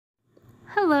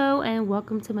Hello and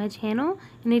welcome to my channel,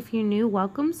 and if you're new,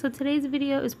 welcome. So today's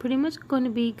video is pretty much going to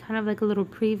be kind of like a little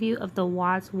preview of the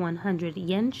Watts 100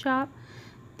 yen shop.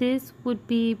 This would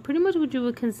be pretty much what you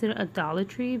would consider a Dollar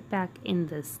Tree back in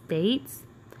the States.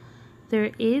 There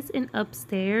is an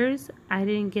upstairs. I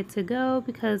didn't get to go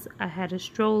because I had a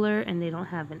stroller and they don't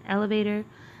have an elevator,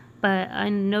 but I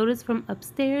noticed from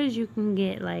upstairs you can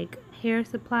get like hair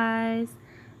supplies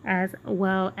as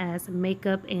well as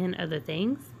makeup and other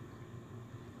things.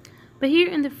 But here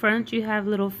in the front, you have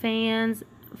little fans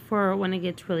for when it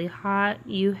gets really hot.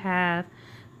 You have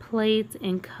plates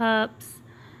and cups,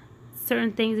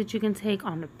 certain things that you can take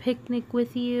on a picnic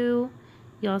with you.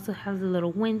 You also have the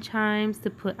little wind chimes to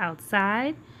put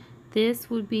outside. This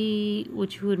would be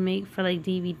what you would make for like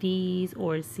DVDs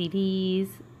or CDs.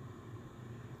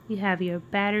 You have your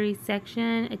battery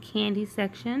section, a candy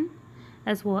section,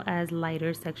 as well as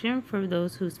lighter section for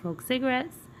those who smoke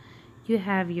cigarettes. You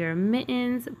have your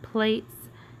mittens, plates,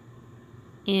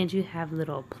 and you have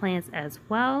little plants as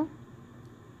well.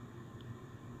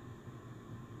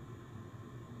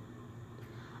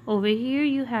 Over here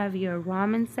you have your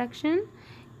ramen section.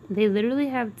 They literally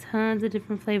have tons of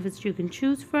different flavors you can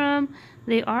choose from.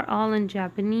 They are all in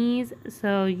Japanese,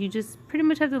 so you just pretty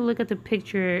much have to look at the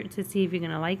picture to see if you're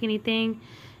gonna like anything.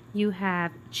 You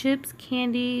have chips,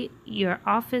 candy, your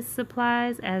office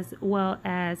supplies, as well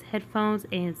as headphones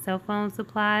and cell phone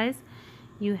supplies.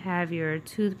 You have your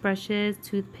toothbrushes,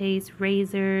 toothpaste,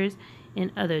 razors,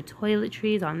 and other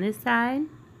toiletries on this side.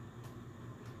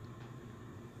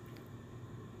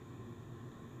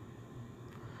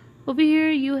 Over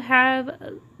here you have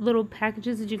little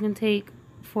packages that you can take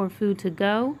for food to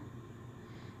go.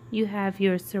 You have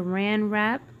your saran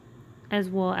wrap, as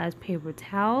well as paper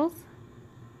towels.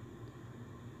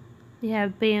 You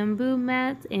have bamboo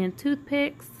mats and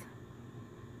toothpicks.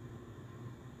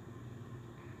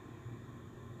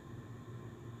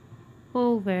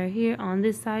 Over here on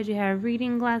this side you have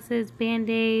reading glasses,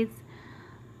 band-aids,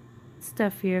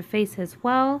 stuff for your face as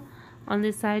well. On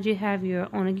this side you have your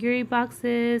onigiri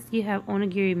boxes, you have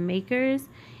onigiri makers,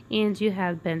 and you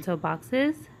have bento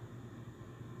boxes.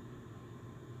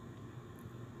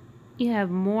 You have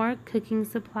more cooking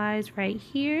supplies right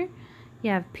here. You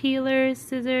have peelers,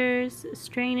 scissors,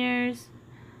 strainers.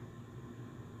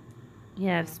 You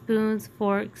have spoons,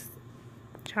 forks,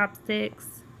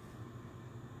 chopsticks,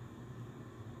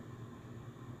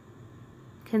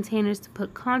 containers to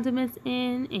put condiments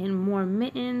in, and more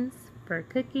mittens for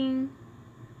cooking,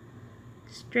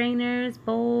 strainers,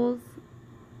 bowls,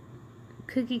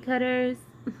 cookie cutters.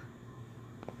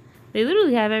 They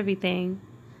literally have everything.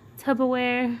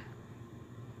 Tupperware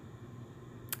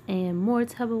and more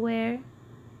Tupperware.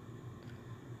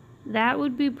 That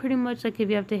would be pretty much like if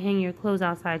you have to hang your clothes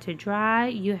outside to dry.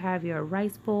 You have your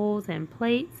rice bowls and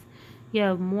plates. You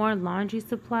have more laundry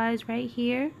supplies right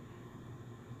here,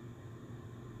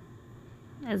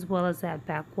 as well as that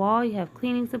back wall. You have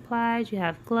cleaning supplies. You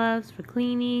have gloves for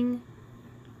cleaning.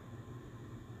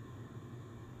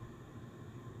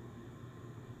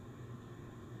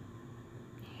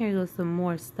 Here goes some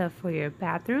more stuff for your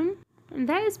bathroom. And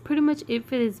that is pretty much it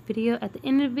for this video. At the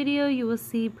end of the video, you will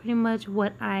see pretty much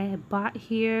what I have bought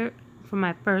here for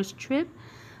my first trip.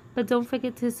 But don't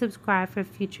forget to subscribe for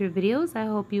future videos. I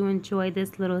hope you enjoyed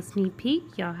this little sneak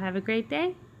peek. Y'all have a great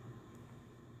day.